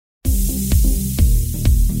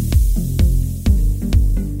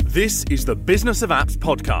This is the Business of Apps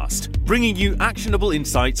podcast, bringing you actionable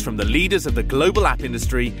insights from the leaders of the global app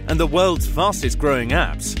industry and the world's fastest growing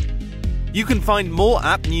apps. You can find more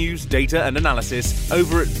app news, data and analysis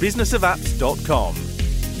over at businessofapps.com.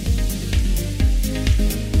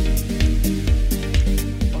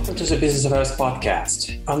 Welcome to the Business of Apps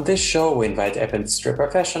podcast. On this show, we invite app industry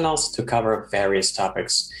professionals to cover various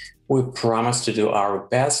topics. We promise to do our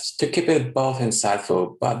best to keep it both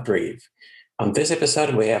insightful but brief. On this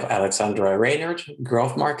episode, we have Aleksandra Reinert,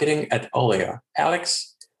 Growth Marketing at Olio.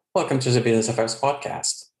 Alex, welcome to the Business of Apps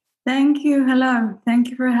podcast. Thank you. Hello. Thank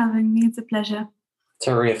you for having me. It's a pleasure.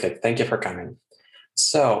 Terrific. Thank you for coming.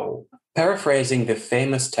 So, paraphrasing the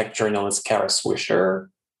famous tech journalist Kara Swisher,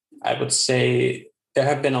 I would say there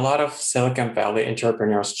have been a lot of Silicon Valley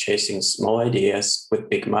entrepreneurs chasing small ideas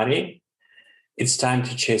with big money. It's time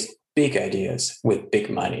to chase big ideas with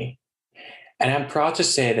big money. And I'm proud to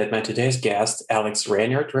say that my today's guest, Alex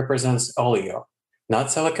Reinert, represents Olio,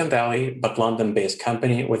 not Silicon Valley, but London-based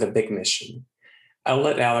company with a big mission. I'll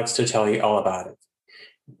let Alex to tell you all about it.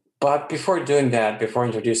 But before doing that, before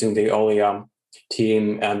introducing the Olio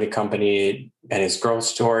team and the company and its growth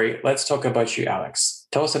story, let's talk about you, Alex.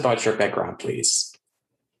 Tell us about your background, please.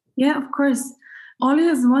 Yeah, of course.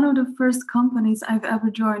 Olio is one of the first companies I've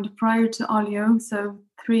ever joined prior to Olio. So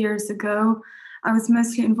 3 years ago, I was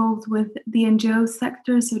mostly involved with the NGO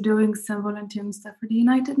sector, so doing some volunteering stuff for the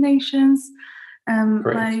United Nations,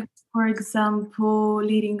 like, for example,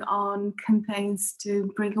 leading on campaigns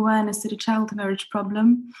to bring awareness to the child marriage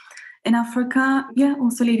problem in Africa. Yeah,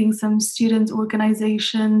 also leading some student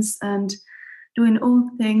organizations and doing all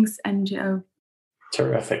things NGO.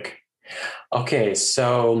 Terrific. Okay,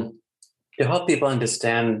 so to help people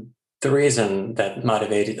understand the reason that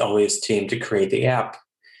motivated Olio's team to create the app,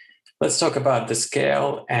 let's talk about the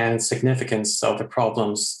scale and significance of the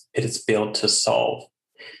problems it is built to solve.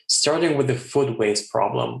 Starting with the food waste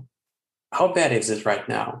problem, how bad is it right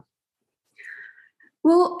now?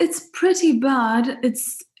 Well, it's pretty bad.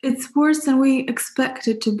 It's worse than we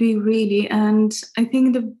expected to be, really. And I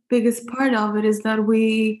think the biggest part of it is that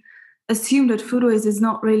we assume that food waste is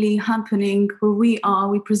not really happening where we are.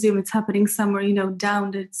 We presume it's happening somewhere, down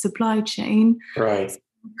the supply chain. Right. So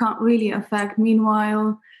it can't really affect.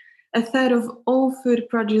 Meanwhile, a third of all food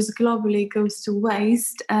produce globally goes to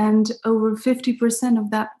waste, and over 50%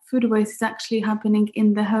 of that food waste is actually happening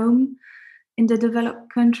in the home in the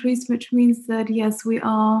developed countries, which means that, yes, we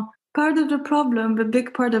are part of the problem, a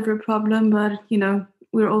big part of the problem, but,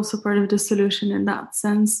 we're also part of the solution in that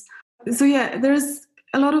sense. So, yeah, there's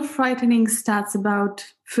a lot of frightening stats about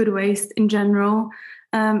food waste in general.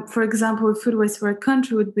 For example, food waste for a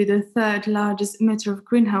country would be the third largest emitter of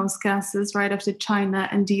greenhouse gases, right after China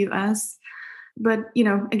and the US. But,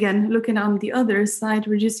 again, looking on the other side,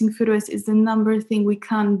 reducing food waste is the number thing we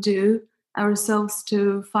can do ourselves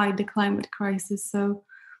to fight the climate crisis. So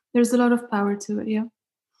there's a lot of power to it, yeah.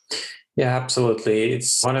 Yeah, absolutely.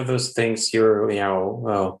 It's one of those things you're,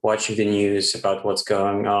 watching the news about what's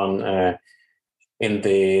going on in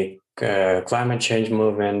the climate change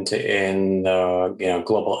movement, in the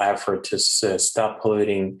global effort to stop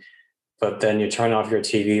polluting, but then you turn off your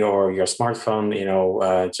TV or your smartphone,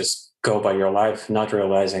 just go by your life, not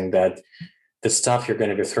realizing that the stuff you're going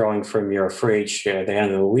to be throwing from your fridge at the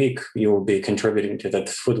end of the week, you will be contributing to that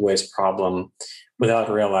food waste problem without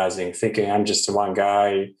realizing, thinking I'm just one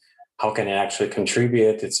guy. How can I actually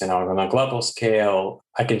contribute? It's on a global scale.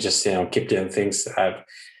 I can just keep doing things that I've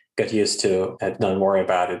got used to and don't worry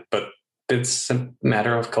about it. But it's a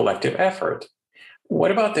matter of collective effort.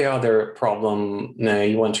 What about the other problem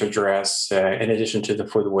you want to address in addition to the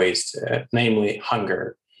food waste, namely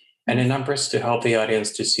hunger? Any numbers to help the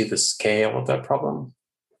audience to see the scale of that problem?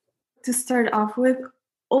 To start off with,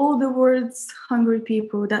 all the world's hungry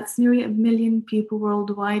people, that's nearly 1 million people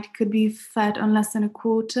worldwide, could be fed on less than a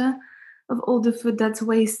quarter of all the food that's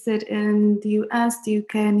wasted in the US, the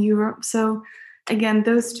UK, and Europe. So again,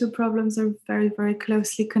 those two problems are very, very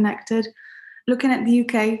closely connected. Looking at the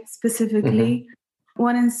UK specifically,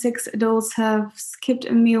 1 in 6 adults have skipped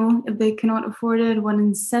a meal if they cannot afford it. 1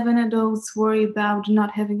 in 7 adults worry about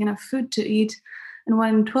not having enough food to eat. And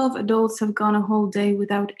 1 in 12 adults have gone a whole day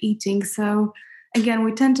without eating. So again,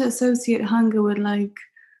 we tend to associate hunger with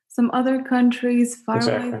some other countries far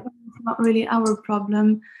away from it's not really our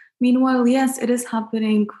problem. Meanwhile, yes, it is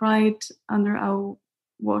happening right under our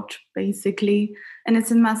watch, basically. And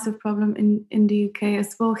it's a massive problem in the UK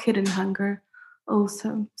as well, hidden hunger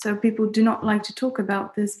also. So people do not like to talk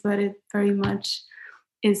about this, but it very much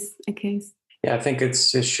is a case. Yeah, I think it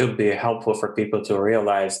should be helpful for people to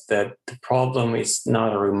realize that the problem is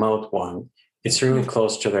not a remote one. it's really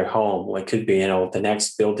close to their home. Like could be, the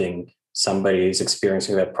next building, somebody is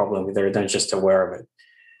experiencing that problem. They're not just aware of it.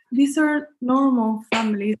 These are normal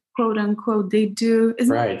families, quote unquote. They do,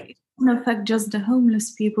 Right. it doesn't affect just the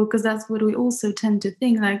homeless people, because that's what we also tend to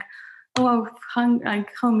think, like, oh, like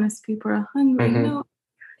homeless people are hungry. Mm-hmm. No,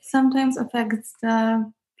 sometimes affects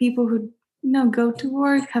the people who go to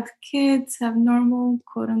work, have kids, have normal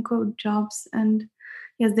quote unquote jobs, and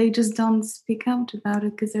yes, they just don't speak out about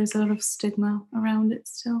it because there's a lot of stigma around it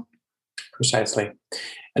still. Precisely.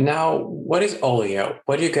 And now, what is Olio?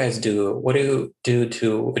 What do you guys do? What do you do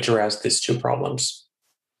to address these two problems?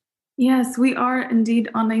 Yes, we are indeed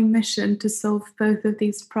on a mission to solve both of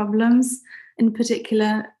these problems. In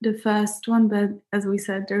particular, the first one, but as we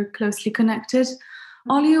said, they're closely connected.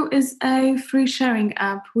 Olio is a free sharing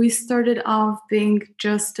app. We started off being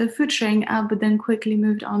just a food sharing app, but then quickly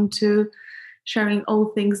moved on to sharing all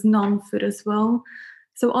things non-food as well.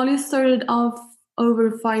 So Olio started off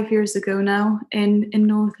over 5 years ago now in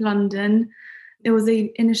North London. It was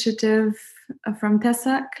an initiative from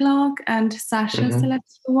Tessa Clark and Sasha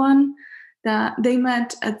Select1 that they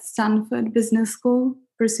met at Stanford Business School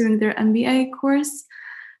pursuing their MBA course.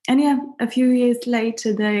 And yeah, a few years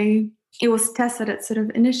later, it was Tessa that sort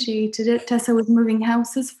of initiated it. Tessa was moving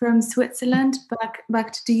houses from Switzerland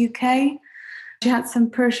back to the UK. She had some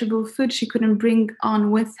perishable food she couldn't bring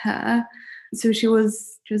on with her. So she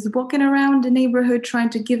was just walking around the neighborhood trying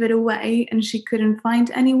to give it away, and she couldn't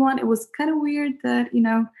find anyone. It was kind of weird that,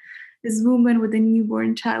 this woman with a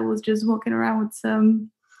newborn child was just walking around with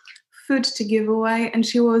some food to give away. And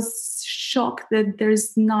she was shocked that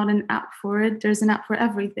there's not an app for it. There's an app for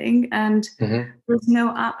everything. And there's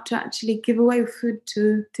no app to actually give away food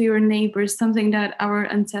to your neighbors, something that our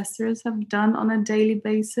ancestors have done on a daily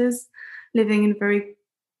basis, living in very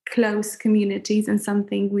close communities, and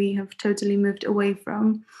something we have totally moved away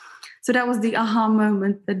from. So that was the aha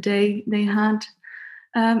moment that they had.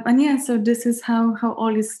 So this is how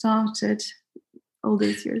Olio started all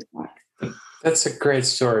these years back. That's a great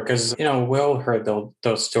story because, we all heard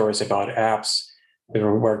those stories about apps that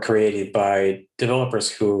were created by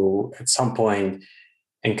developers who at some point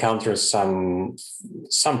encounter some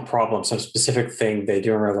problem, some specific thing. They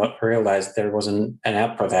didn't realize there wasn't an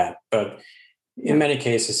app for that. But in many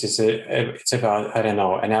cases, it's about, I don't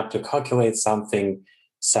know, an app to calculate something,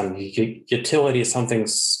 some utility, something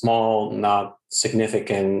small, not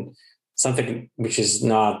significant, something which is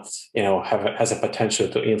not, has a potential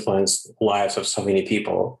to influence lives of so many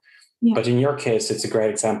people. Yeah. But in your case, it's a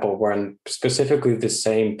great example when specifically the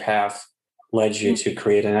same path led you to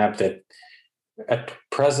create an app that at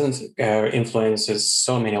present influences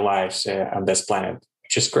so many lives on this planet,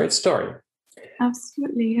 which is a great story.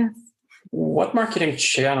 Absolutely, yes. What marketing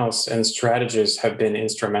channels and strategies have been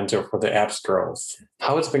instrumental for the app's growth?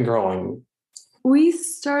 How it's been growing? We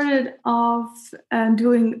started off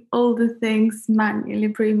doing all the things manually,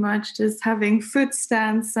 pretty much just having food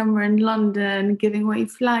stands somewhere in London, giving away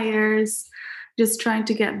flyers, just trying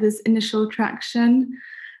to get this initial traction.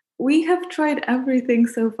 We have tried everything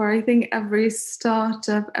so far. I think every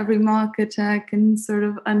startup, every marketer can sort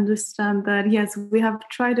of understand that, yes, we have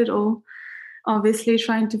tried it all. Obviously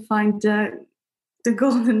trying to find the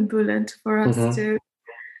golden bullet for us to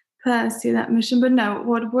pursue that mission. But no,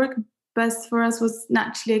 what worked best for us was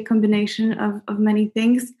naturally a combination of many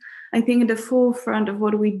things. I think at the forefront of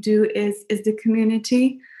what we do is the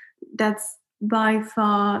community. That's by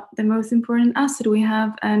far the most important asset we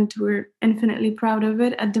have, and we're infinitely proud of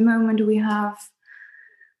it. At the moment, we have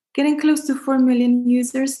getting close to 4 million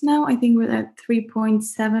users now. I think we're at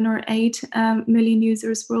 3.7 or 8 million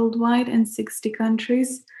users worldwide in 60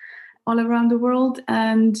 countries all around the world.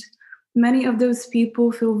 And many of those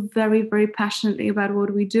people feel very, very passionately about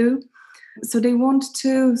what we do. So they want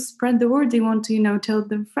to spread the word. They want to, tell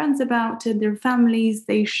their friends about it, their families.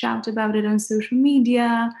 They shout about it on social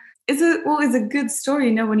media. It's a good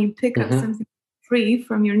story, when you pick up something free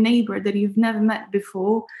from your neighbor that you've never met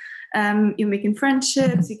before. You're making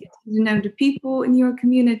friendships, you get to know the people in your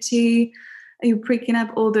community, you're picking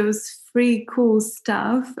up all those free, cool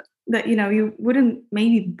stuff that, you wouldn't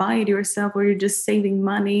maybe buy it yourself, or you're just saving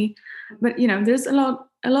money. But, there's a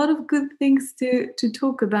lot of good things to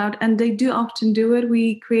talk about, and they do often do it.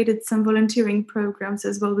 We created some volunteering programs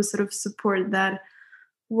as well to sort of support that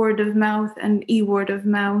word of mouth and word of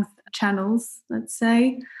mouth channels, let's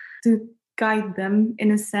say, to guide them in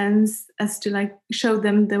a sense as to show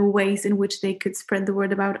them the ways in which they could spread the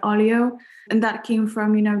word about Olio. And that came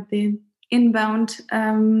from, the inbound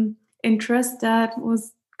interest that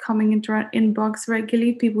was coming into our inbox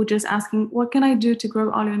regularly. People just asking, what can I do to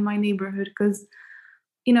grow Olio in my neighborhood? Because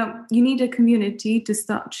you need a community to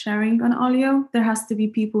start sharing on Olio. There has to be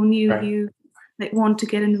people near you that want to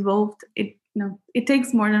get involved. It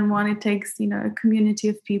takes more than one. It takes, a community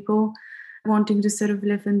of people wanting to sort of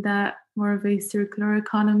live in that more of a circular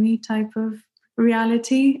economy type of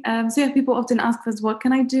reality. People often ask us, what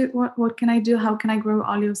can I do? What can I do? How can I grow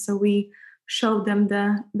Olio? So we show them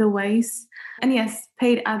the ways. And yes,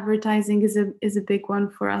 paid advertising is a big one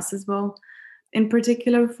for us as well. In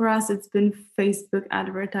particular, for us, it's been Facebook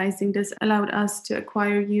advertising. This allowed us to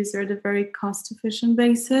acquire users at a very cost-efficient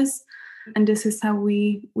basis. And this is how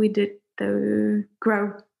we did the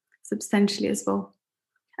grow substantially as well.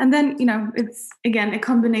 And then, it's, again, a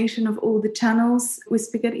combination of all the channels. We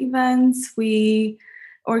speak at events. We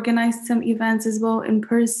organized some events as well in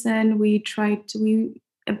person. We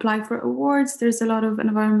apply for awards. There's a lot of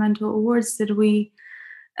environmental awards that we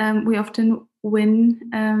often win.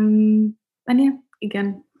 And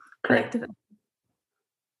again, collective.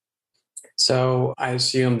 So I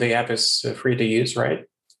assume the app is free to use, right?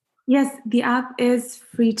 Yes, the app is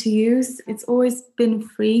free to use. It's always been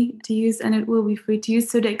free to use and it will be free to use.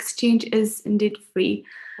 So the exchange is indeed free.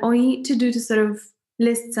 All you need to do to sort of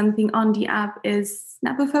list something on the app is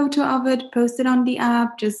snap a photo of it, post it on the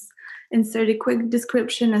app, just insert a quick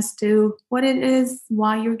description as to what it is,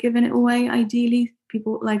 why you're giving it away. Ideally,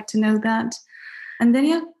 people like to know that. And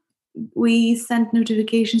then, we send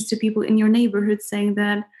notifications to people in your neighborhood saying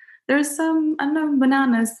that there's some,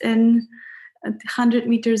 bananas in 100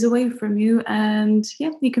 meters away from you, and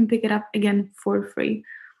you can pick it up again for free.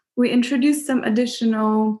 We introduced some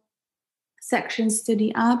additional sections to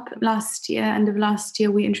the app last year. End of last year,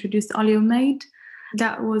 we introduced Olio Made.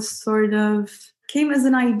 That was sort of came as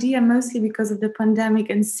an idea mostly because of the pandemic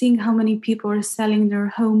and seeing how many people are selling their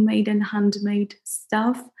homemade and handmade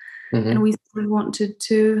stuff. Mm-hmm. And we sort of wanted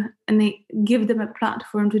to, and they give them a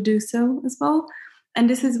platform to do so as well. And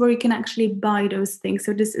this is where you can actually buy those things.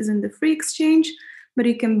 So this isn't the free exchange, but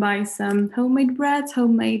you can buy some homemade breads,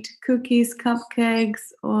 homemade cookies,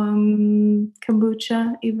 cupcakes,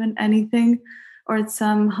 kombucha, even anything, or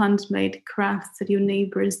some handmade crafts that your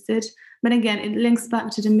neighbors did. But again, it links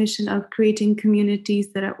back to the mission of creating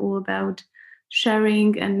communities that are all about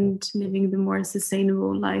sharing and living the more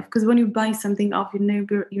sustainable life. Because when you buy something off your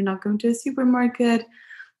neighbor, you're not going to a supermarket,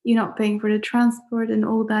 you're not paying for the transport and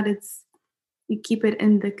all that. You keep it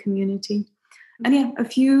in the community. And a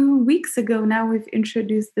few weeks ago now, we've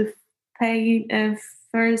introduced the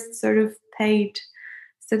first sort of paid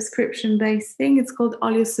subscription-based thing. It's called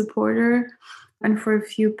Olio Supporter. And for a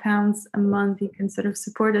few pounds a month, you can sort of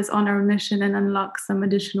support us on our mission and unlock some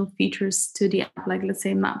additional features to the app, like let's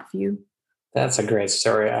say map view. That's a great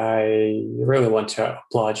story. I really want to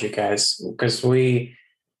applaud you guys because we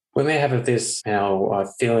may have this,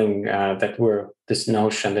 feeling this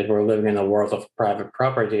notion that we're living in a world of private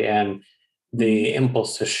property and the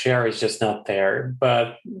impulse to share is just not there.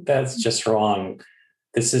 But that's just wrong.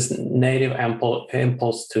 This is native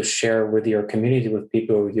impulse to share with your community, with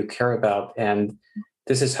people you care about. And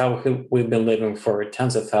this is how we've been living for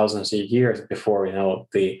tens of thousands of years before,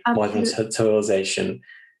 the modern civilization.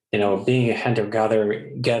 Being a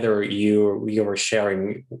hunter-gatherer, you were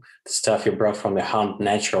sharing the stuff you brought from the hunt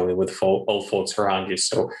naturally with old folks around you.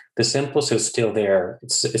 So this impulse is still there.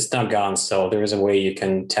 It's not gone. So there is a way you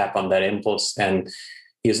can tap on that impulse and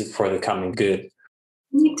use it for the common good.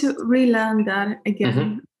 We need to relearn that again.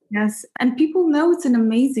 Mm-hmm. Yes. And people know it's an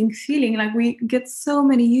amazing feeling. Like we get so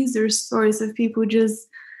many user stories of people just,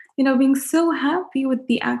 being so happy with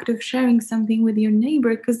the act of sharing something with your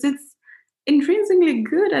neighbor because it's intrinsically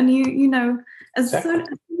good. And as soon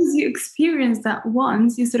as you experience that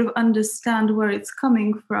once, you sort of understand where it's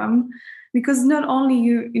coming from. Because not only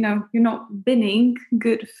you're not binning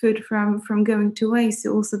good food from going to waste,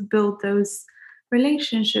 you also build those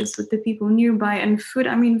relationships with the people nearby. And food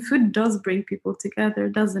does bring people together,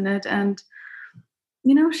 doesn't it? And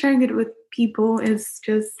sharing it with people is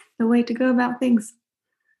just the way to go about things.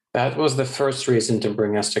 That was the first reason to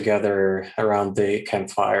bring us together around the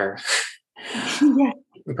campfire. Yeah.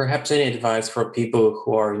 Perhaps any advice for people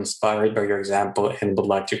who are inspired by your example and would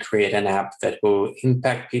like to create an app that will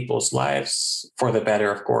impact people's lives for the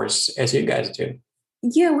better, of course, as you guys do?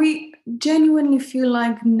 Yeah, we genuinely feel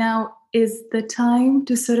like now is the time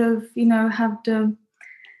to sort of,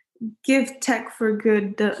 give tech for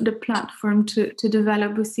good, the platform to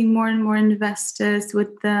develop. We see more and more investors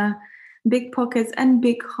with the big pockets and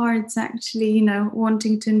big hearts actually,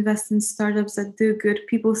 wanting to invest in startups that do good.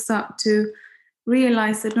 People start to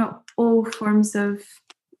realize that not all forms of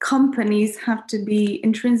companies have to be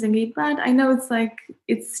intrinsically bad. I know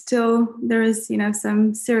it's still, there is,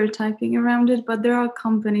 some stereotyping around it, but there are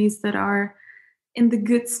companies that are in the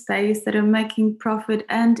good space, that are making profit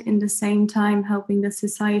and in the same time helping the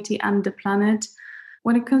society and the planet.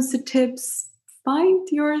 When it comes to tips, find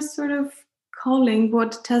your sort of calling.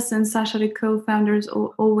 What Tessa and Sasha, the co-founders,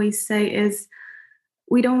 always say is,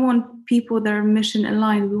 we don't want people that are mission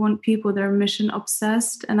aligned. We want people that are mission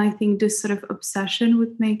obsessed. And I think this sort of obsession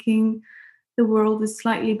with making the world a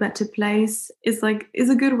slightly better place is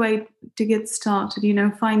a good way to get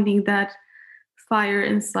started, finding that fire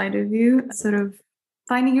inside of you, sort of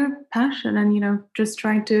finding your passion and, just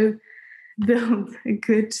trying to build a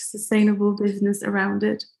good, sustainable business around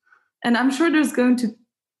it. And I'm sure if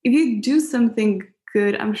you do something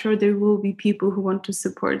good, I'm sure there will be people who want to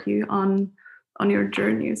support you on your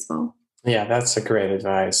journey as well. Yeah, that's a great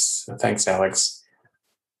advice. Thanks, Alex.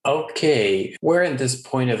 Okay, we're in this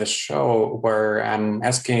point of the show where I'm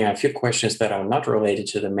asking a few questions that are not related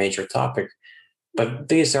to the major topic, but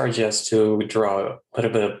these are just to draw a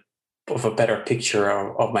little bit of a better picture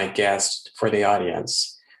of my guest for the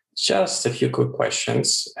audience. Just a few quick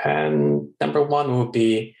questions. And number one would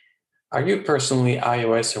be, are you personally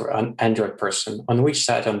iOS or an Android person? On which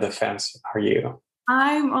side on the fence are you?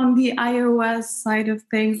 I'm on the iOS side of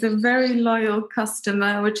things, a very loyal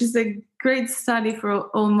customer, which is a great study for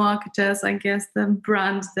all marketers, I guess, the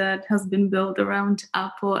brand that has been built around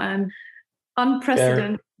Apple and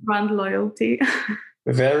unprecedented brand loyalty.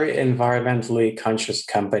 Very environmentally conscious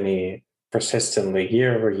company, persistently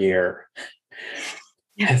year over year.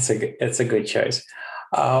 It's a good choice.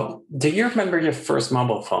 Do you remember your first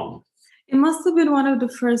mobile phone? It must have been one of the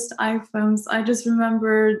first iPhones. I just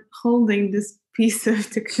remember holding this piece of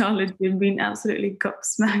technology and being absolutely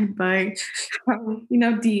gobsmacked by how,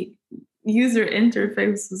 the user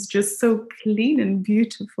interface was just so clean and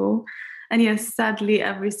beautiful. And yes, sadly,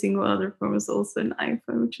 every single other phone was also an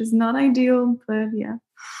iPhone, which is not ideal, but yeah.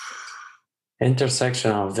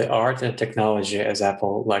 Intersection of the art and technology, as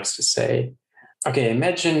Apple likes to say. Okay,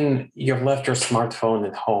 imagine you've left your smartphone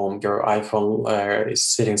at home. Your iPhone is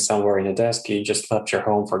sitting somewhere in a desk. You just left your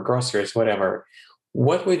home for groceries, whatever.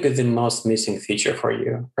 What would be the most missing feature for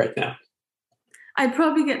you right now? I'd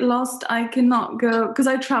probably get lost. I cannot go, because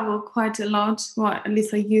I travel quite a lot, well, at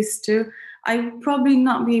least I used to. I'd probably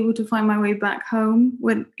not be able to find my way back home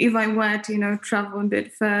if I were to, travel a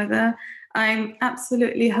bit further. I'm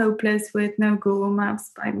absolutely hopeless with no Google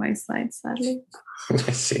Maps by my side, sadly.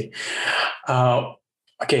 I see.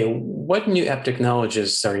 Okay, what new app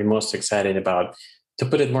technologies are you most excited about? To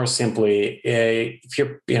put it more simply, if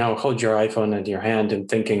you hold your iPhone in your hand and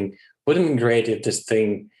thinking, wouldn't it be great if this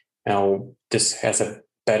thing, this has a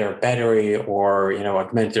better battery or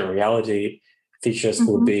augmented reality features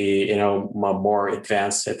would be more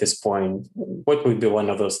advanced at this point? What would be one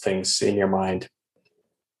of those things in your mind?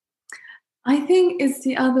 I think it's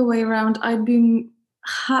the other way around. I'd be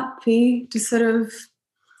happy to sort of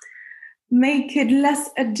make it less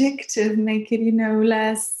addictive, make it,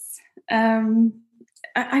 less...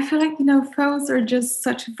 I feel like, phones are just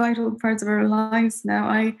such vital parts of our lives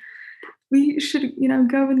now. We should,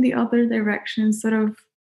 go in the other direction, sort of.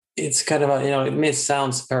 It's kind of, it may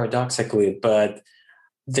sound paradoxically, but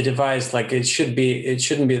the device, it shouldn't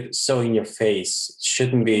be so in your face. It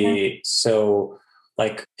shouldn't be so...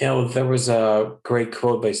 there was a great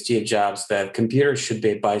quote by Steve Jobs that computers should be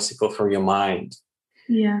a bicycle for your mind.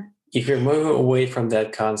 Yeah. If you're moving away from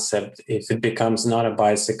that concept, if it becomes not a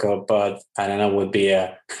bicycle, but I don't know,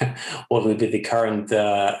 what would be the current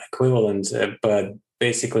equivalent, but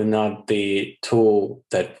basically not the tool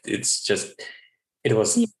that it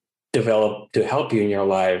was developed to help you in your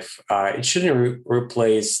life. It shouldn't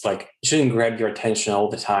replace, it shouldn't grab your attention all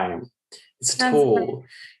the time. It's a tool. Right.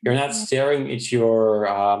 You're not staring at your,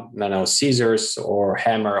 scissors or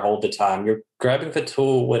hammer all the time. You're grabbing the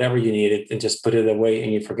tool, whatever you need it, and just put it away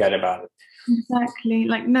and you forget about it. Exactly.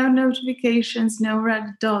 No notifications, no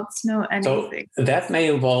red dots, no anything. So that may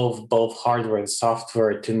involve both hardware and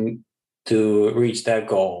software to reach that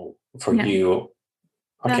goal for you.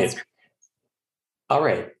 Okay. All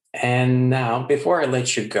right. And now, before I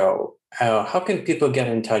let you go, how can people get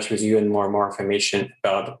in touch with you and more information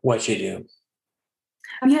about what you do?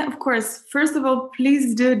 Yeah, of course. First of all,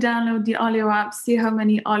 please do download the Olio app, see how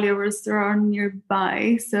many Olios there are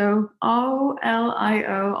nearby. So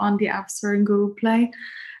OLIO on the App Store and Google Play.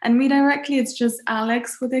 And me directly, it's just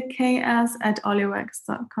Alex with a KS at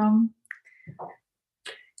oliox.com.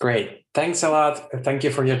 Great. Thanks a lot. Thank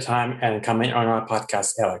you for your time and coming on our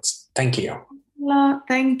podcast, Alex. Thank you.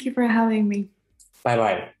 Thank you for having me.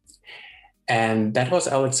 Bye-bye. And that was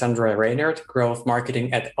Aleksandra Reinert, Growth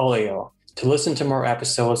Marketing at Olio. To listen to more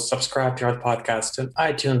episodes, subscribe to our podcast on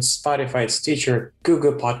iTunes, Spotify, Stitcher,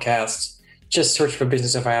 Google Podcasts. Just search for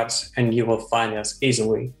Business of Apps and you will find us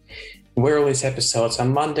easily. We release episodes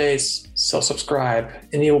on Mondays, so subscribe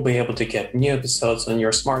and you will be able to get new episodes on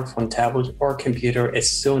your smartphone, tablet, or computer as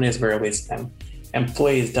soon as we release them. And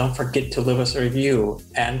please don't forget to leave us a review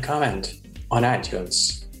and comment on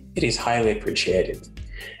iTunes. It is highly appreciated.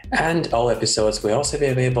 And all episodes will also be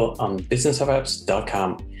available on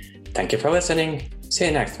businessofapps.com. Thank you for listening. See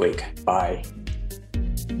you next week. Bye.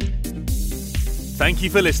 Thank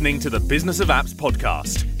you for listening to the Business of Apps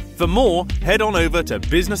podcast. For more, head on over to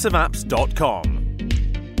businessofapps.com.